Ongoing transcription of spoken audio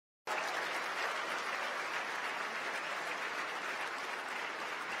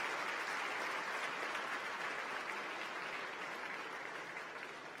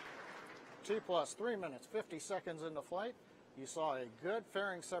T plus 3 minutes, 50 seconds into flight. You saw a good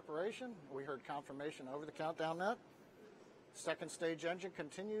fairing separation. We heard confirmation over the countdown net. Second stage engine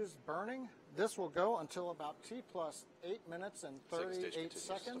continues burning. This will go until about T plus 8 minutes and 38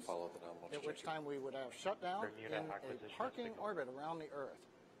 seconds, at which time we would have shut down in a parking orbit around the Earth.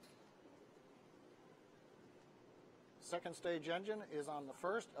 Second stage engine is on the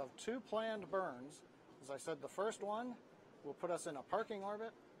first of 2 planned burns. As I said, the first one will put us in a parking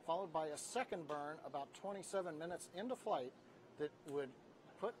orbit, followed by a second burn about 27 minutes into flight that would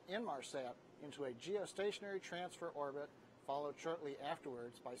put Inmarsat into a geostationary transfer orbit, followed shortly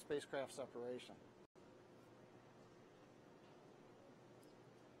afterwards by spacecraft separation.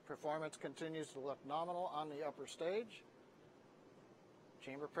 Performance continues to look nominal on the upper stage.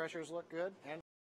 Chamber pressures look good.